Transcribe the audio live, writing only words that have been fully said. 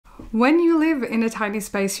When you live in a tiny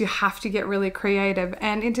space, you have to get really creative.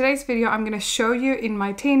 And in today's video, I'm going to show you in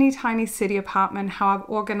my teeny tiny city apartment how I've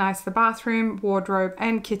organized the bathroom, wardrobe,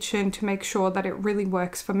 and kitchen to make sure that it really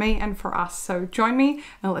works for me and for us. So join me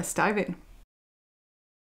and let's dive in.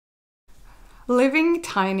 Living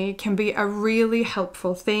tiny can be a really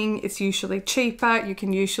helpful thing. It's usually cheaper. You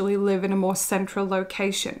can usually live in a more central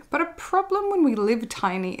location. But a problem when we live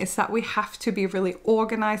tiny is that we have to be really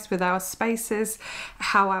organized with our spaces,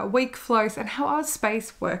 how our week flows, and how our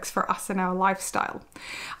space works for us and our lifestyle.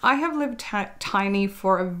 I have lived tiny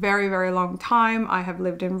for a very, very long time. I have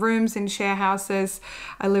lived in rooms in share houses.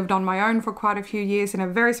 I lived on my own for quite a few years in a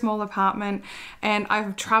very small apartment. And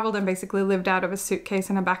I've traveled and basically lived out of a suitcase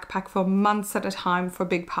and a backpack for months at a time for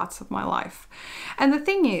big parts of my life. And the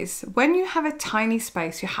thing is, when you have a tiny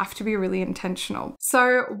space, you have to be really intentional.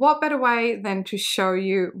 So what better way than to show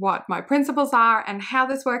you what my principles are and how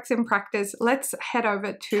this works in practice? Let's head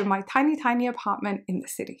over to my tiny apartment in the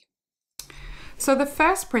city. So the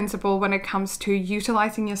first principle when it comes to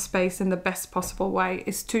utilizing your space in the best possible way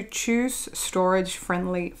is to choose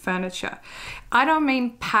storage-friendly furniture. I don't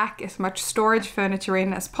mean pack as much storage furniture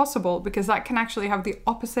in as possible, because that can actually have the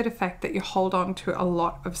opposite effect, that you hold on to a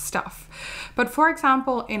lot of stuff. But for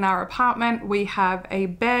example, in our apartment, we have a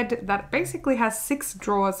bed that basically has 6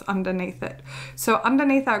 drawers underneath it. So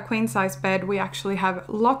underneath our queen size bed, we actually have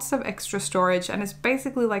lots of extra storage, and it's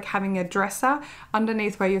basically like having a dresser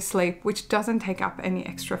underneath where you sleep, which doesn't take up any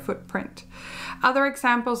extra footprint. Other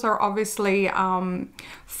examples are obviously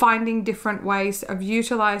finding different ways of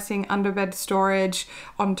utilizing underbed storage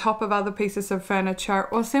on top of other pieces of furniture,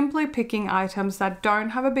 or simply picking items that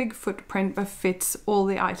don't have a big footprint but fits all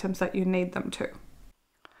the items that you need them to.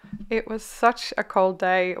 It was such a cold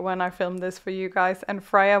day when I filmed this for you guys, and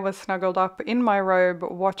Freya was snuggled up in my robe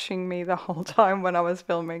watching me the whole time when I was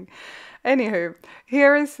filming. Anywho,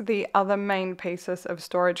 here is the other main pieces of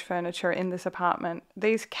storage furniture in this apartment.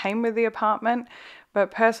 These came with the apartment,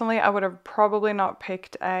 but personally I would have probably not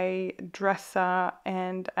picked a dresser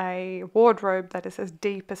and a wardrobe that is as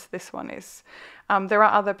deep as this one is. There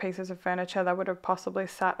are other pieces of furniture that would have possibly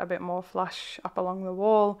sat a bit more flush up along the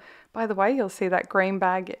wall. By the way, you'll see that green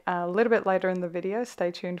bag a little bit later in the video.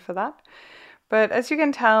 Stay tuned for that. But as you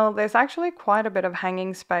can tell, there's actually quite a bit of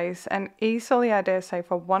hanging space, and easily, I dare say,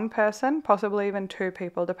 for one person, possibly even 2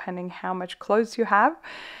 people, depending how much clothes you have,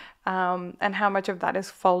 and how much of that is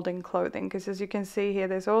folding clothing. Because as you can see here,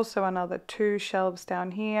 there's also another 2 shelves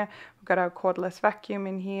down here. We've got our cordless vacuum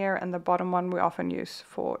in here, and the bottom one we often use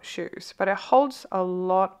for shoes. But it holds a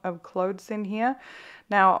lot of clothes in here.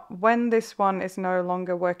 Now, when this one is no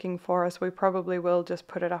longer working for us, we probably will just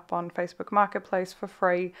put it up on Facebook Marketplace for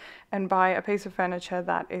free and buy a piece of furniture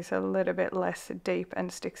that is a little bit less deep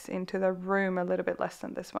and sticks into the room a little bit less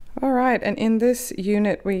than this one. All right, and in this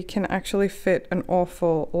unit, we can actually fit an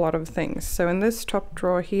awful lot of things. So in this top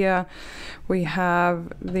drawer here, we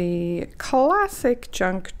have the classic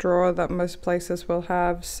junk drawer that most places will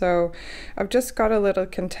have. So I've just got a little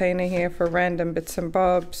container here for random bits and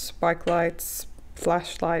bobs, bike lights,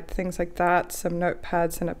 flashlight, things like that, some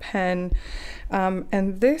notepads and a pen,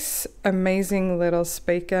 and this amazing little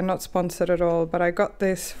speaker, not sponsored at all, but I got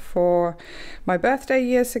this for my birthday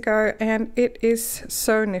years ago, and it is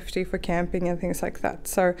so nifty for camping and things like that.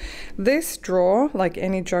 So this drawer, like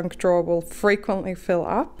any junk drawer, will frequently fill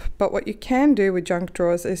up, but what you can do with junk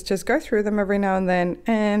drawers is just go through them every now and then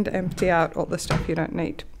and empty out all the stuff you don't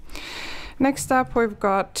need. Next up, we've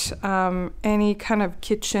got any kind of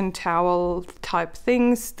kitchen towel type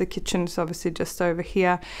things. The kitchen's obviously just over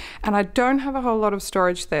here, and I don't have a whole lot of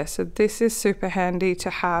storage there, so this is super handy to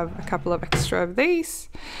have a couple of extra of these.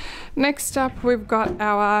 Next up, we've got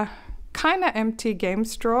our kind of empty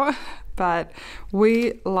games drawer, but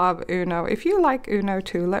we love Uno. If you like Uno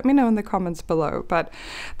too, let me know in the comments below. But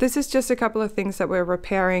this is just a couple of things that we're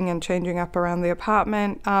repairing and changing up around the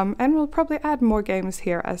apartment, and we'll probably add more games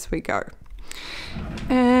here as we go.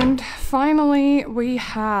 And finally, we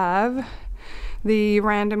have the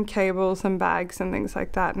random cables and bags and things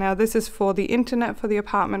like that. Now, this is for the internet for the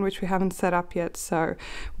apartment, which we haven't set up yet, so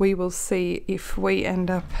we will see if we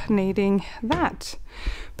end up needing that.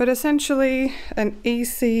 But essentially, an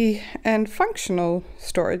easy and functional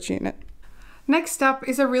storage unit. Next up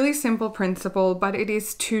is a really simple principle, but it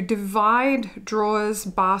is to divide drawers,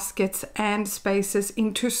 baskets, and spaces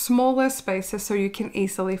into smaller spaces so you can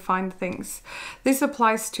easily find things. This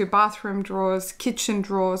applies to bathroom drawers, kitchen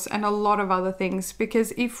drawers, and a lot of other things,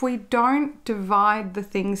 because if we don't divide the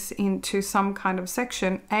things into some kind of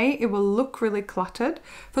section, it will look really cluttered.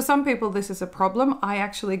 For some people, this is a problem. I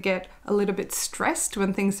actually get a little bit stressed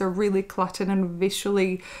when things are really cluttered and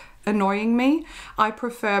visually annoying me. I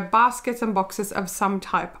prefer baskets and boxes of some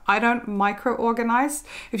type. I don't micro-organize.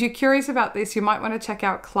 If you're curious about this, you might want to check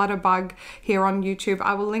out Clutterbug here on YouTube.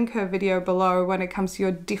 I will link her video below when it comes to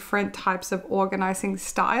your different types of organizing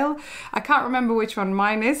style. I can't remember which one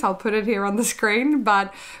mine is. I'll put it here on the screen,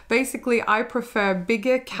 but basically I prefer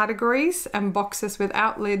bigger categories and boxes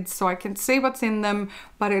without lids so I can see what's in them,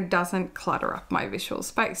 but it doesn't clutter up my visual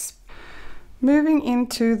space. Moving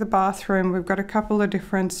into the bathroom, we've got a couple of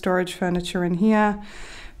different storage furniture in here,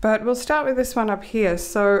 but we'll start with this one up here.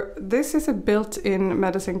 So this is a built-in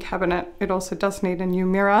medicine cabinet. It also does need a new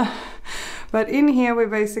mirror, but in here we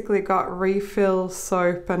basically got refill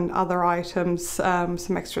soap and other items, some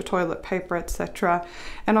extra toilet paper, etc.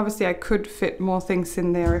 And obviously I could fit more things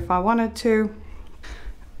in there if I wanted to.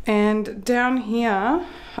 And down here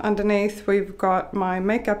underneath we've got my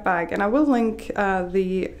makeup bag, and I will link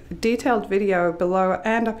the detailed video below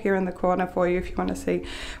and up here in the corner for you if you want to see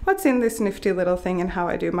what's in this nifty little thing and how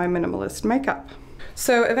I do my minimalist makeup.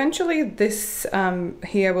 So eventually this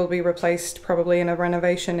here will be replaced probably in a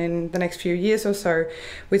renovation in the next few years or so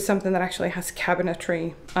with something that actually has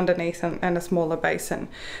cabinetry underneath and a smaller basin.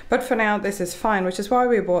 But for now this is fine, which is why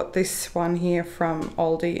we bought this one here from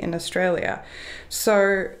Aldi in Australia.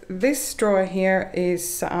 So this drawer here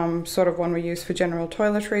is sort of one we use for general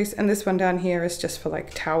toiletries, and this one down here is just for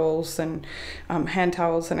like towels and hand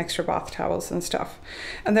towels and extra bath towels and stuff.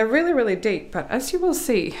 And they're really, really deep, but as you will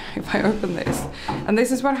see if I open this, and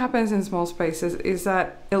this is what happens in small spaces, is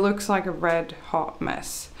that it looks like a red hot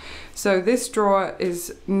mess. So this drawer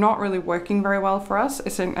is not really working very well for us.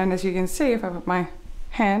 And as you can see, if I put my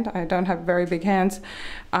hand, I don't have very big hands,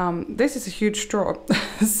 this is a huge drawer.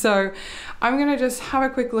 So I'm gonna just have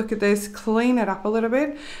a quick look at this, clean it up a little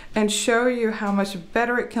bit, and show you how much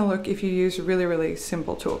better it can look if you use really, really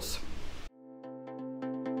simple tools.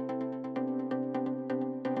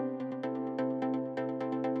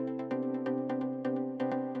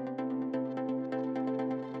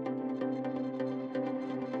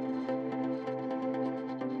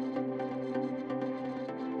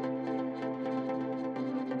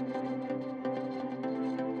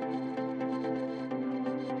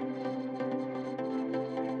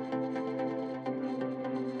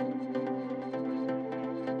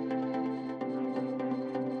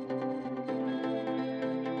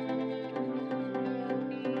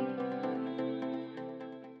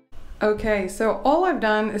 Okay, so all I've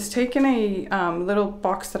done is taken a little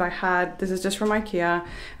box that I had, this is just from IKEA,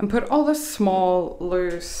 and put all the small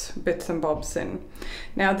loose bits and bobs in.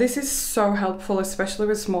 Now this is so helpful, especially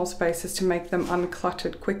with small spaces, to make them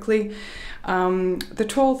uncluttered quickly. The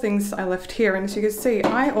tall things I left here, and as you can see,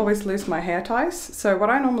 I always lose my hair ties. So what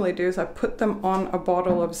I normally do is I put them on a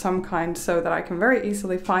bottle of some kind so that I can very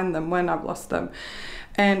easily find them when I've lost them.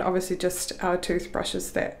 And obviously just our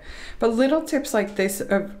toothbrushes there. But little tips like this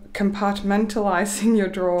of compartmentalizing your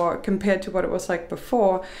drawer compared to what it was like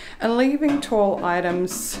before and leaving tall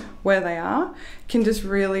items where they are can just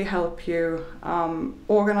really help you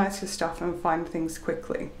organize your stuff and find things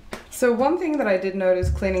quickly. So one thing that I did notice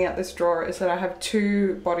cleaning out this drawer is that I have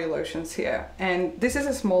 2 body lotions here, and this is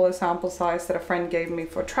a smaller sample size that a friend gave me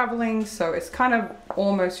for traveling, so it's kind of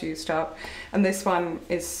almost used up, and this one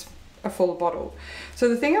is a full bottle. So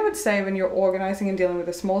the thing I would say when you're organizing and dealing with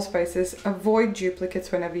a small space is avoid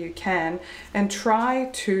duplicates whenever you can, and try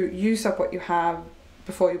to use up what you have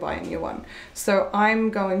before you buy a new one. So I'm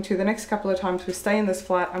going to, the next couple of times we stay in this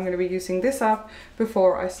flat, I'm going to be using this up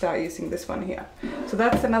before I start using this one here. So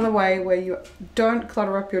that's another way where you don't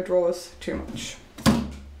clutter up your drawers too much.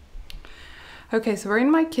 Okay, so we're in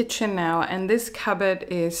my kitchen now, and this cupboard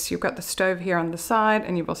is, you've got the stove here on the side,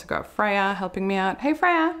 and you've also got Freya helping me out. Hey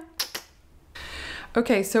Freya!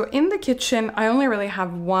 Okay, so in the kitchen, I only really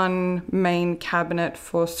have one main cabinet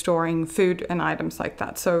for storing food and items like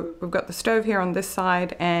that. So we've got the stove here on this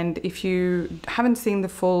side, and if you haven't seen the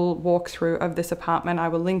full walkthrough of this apartment, I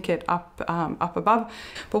will link it up above.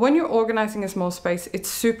 But when you're organizing a small space, it's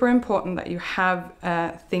super important that you have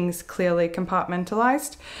things clearly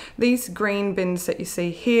compartmentalized. These green bins that you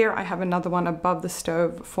see here, I have another one above the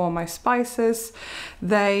stove for my spices.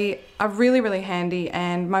 They are really, really handy,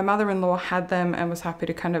 and my mother-in-law had them and was happy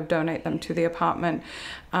to kind of donate them to the apartment.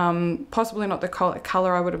 Possibly not the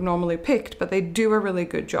color I would have normally picked, but they do a really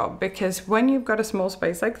good job, because when you've got a small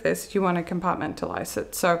space like this, you want to compartmentalize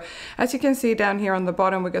it. So as you can see down here on the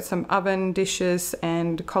bottom, we've got some oven dishes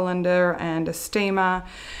and colander and a steamer.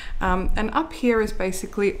 And up here is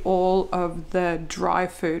basically all of the dry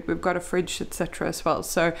food. We've got a fridge, etc. as well.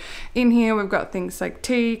 So in here we've got things like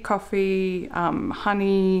tea, coffee,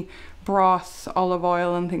 honey, broth, olive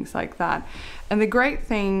oil and things like that. And the great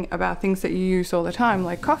thing about things that you use all the time,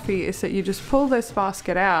 like coffee, is that you just pull this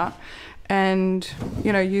basket out and,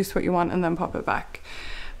 you know, use what you want and then pop it back.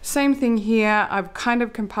 Same thing here, I've kind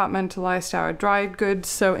of compartmentalized our dried goods.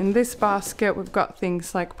 So in this basket, we've got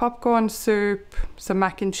things like popcorn soup, some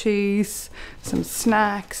mac and cheese, some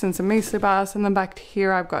snacks and some muesli bars. And then back to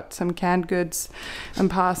here, I've got some canned goods and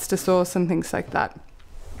pasta sauce and things like that.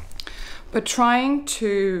 But trying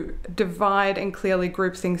to divide and clearly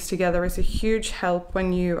group things together is a huge help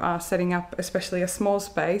when you are setting up, especially a small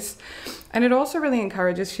space. And it also really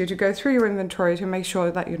encourages you to go through your inventory to make sure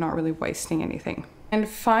that you're not really wasting anything. And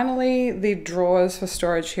finally, the drawers for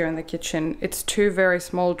storage here in the kitchen. It's two very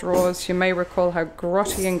small drawers. You may recall how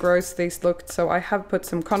grotty and gross these looked, so I have put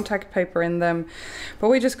some contact paper in them. But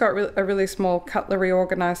we just got a really small cutlery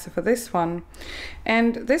organizer for this one.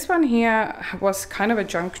 And this one here was kind of a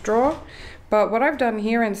junk drawer. But what I've done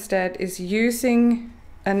here instead is using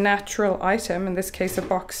a natural item, in this case a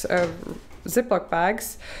box of Ziploc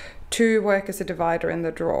bags, to work as a divider in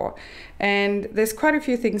the drawer. And there's quite a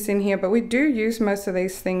few things in here, but we do use most of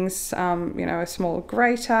these things, you know, a small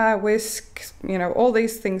grater, whisk, you know, all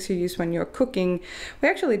these things you use when you're cooking. We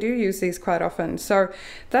actually do use these quite often. So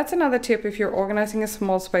that's another tip if you're organizing a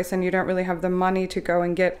small space and you don't really have the money to go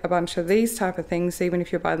and get a bunch of these type of things, even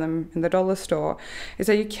if you buy them in the dollar store, is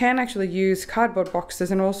that you can actually use cardboard boxes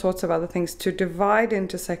and all sorts of other things to divide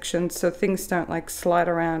into sections so things don't like slide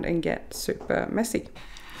around and get super messy.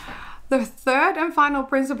 The third and final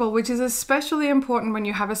principle, which is especially important when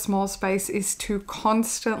you have a small space, is to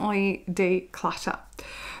constantly declutter.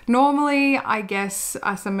 Normally, I guess,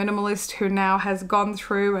 as a minimalist who now has gone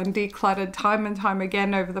through and decluttered time and time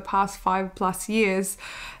again over the past 5+ years,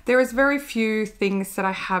 there is very few things that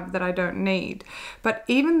I have that I don't need. But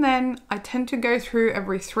even then, I tend to go through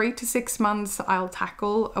every 3 to 6 months. I'll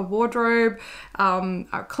tackle a wardrobe,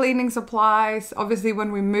 our cleaning supplies. Obviously,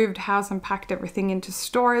 when we moved house and packed everything into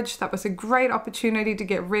storage, that was a great opportunity to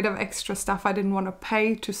get rid of extra stuff I didn't want to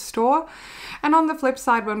pay to store. And on the flip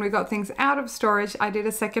side, when we got things out of storage, I did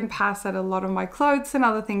a second pass at a lot of my clothes and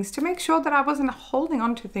other things to make sure that I wasn't holding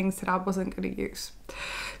on to things that I wasn't going to use.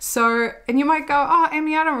 So, and you might go, oh,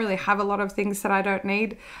 Emmy, I don't really have a lot of things that I don't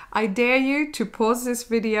need. I dare you to pause this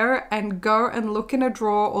video and go and look in a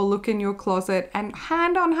drawer or look in your closet and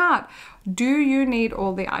hand on heart, do you need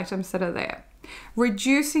all the items that are there?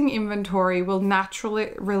 Reducing inventory will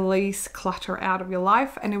naturally release clutter out of your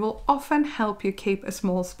life, and it will often help you keep a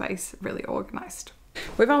small space really organized.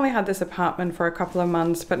 We've only had this apartment for a couple of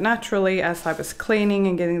months, but naturally, as I was cleaning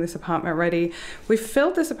and getting this apartment ready, we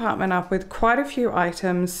filled this apartment up with quite a few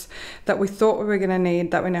items that we thought we were going to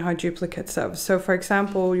need that we now had duplicates of. So for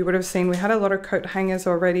example, you would have seen we had a lot of coat hangers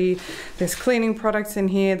already. There's cleaning products in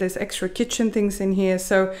here. There's extra kitchen things in here.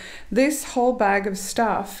 So this whole bag of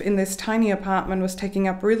stuff in this tiny apartment was taking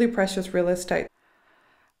up really precious real estate.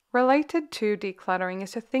 Related to decluttering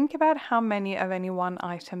is to think about how many of any one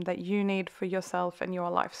item that you need for yourself and your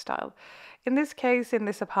lifestyle. In this case, in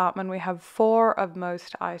this apartment, we have 4 of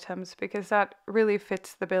most items because that really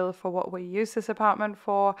fits the bill for what we use this apartment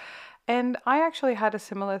for. And I actually had a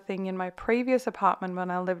similar thing in my previous apartment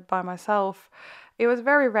when I lived by myself. It was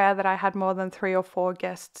very rare that I had more than 3 or 4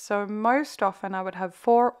 guests, so most often I would have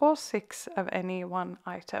 4 or 6 of any one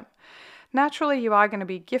item. Naturally, you are going to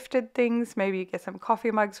be gifted things. Maybe you get some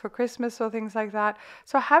coffee mugs for Christmas or things like that.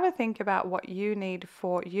 So have a think about what you need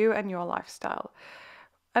for you and your lifestyle.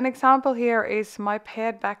 An example here is my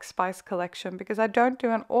pared back spice collection because I don't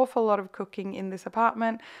do an awful lot of cooking in this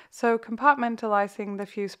apartment. So compartmentalizing the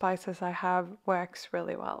few spices I have works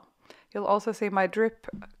really well. You'll also see my drip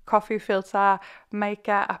coffee filter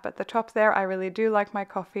maker up at the top there. I really do like my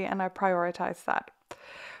coffee and I prioritize that.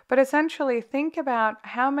 But essentially think about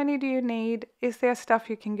how many do you need? Is there stuff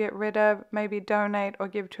you can get rid of, maybe donate or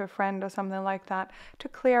give to a friend or something like that to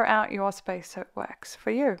clear out your space so it works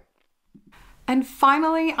for you? And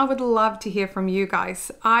finally, I would love to hear from you guys.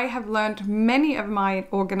 I have learned many of my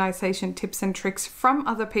organization tips and tricks from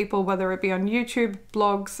other people, whether it be on YouTube,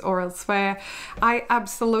 blogs, or elsewhere. I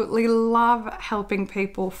absolutely love helping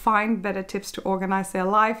people find better tips to organize their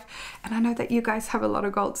life. And I know that you guys have a lot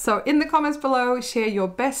of gold. So in the comments below, share your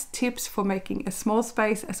best tips for making a small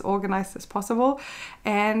space as organized as possible.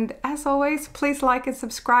 And as always, please like and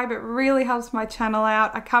subscribe. It really helps my channel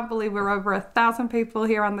out. I can't believe we're over 1,000 people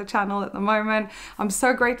here on the channel at the moment. I'm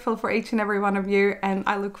so grateful for each and every one of you, and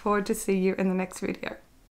I look forward to see you in the next video.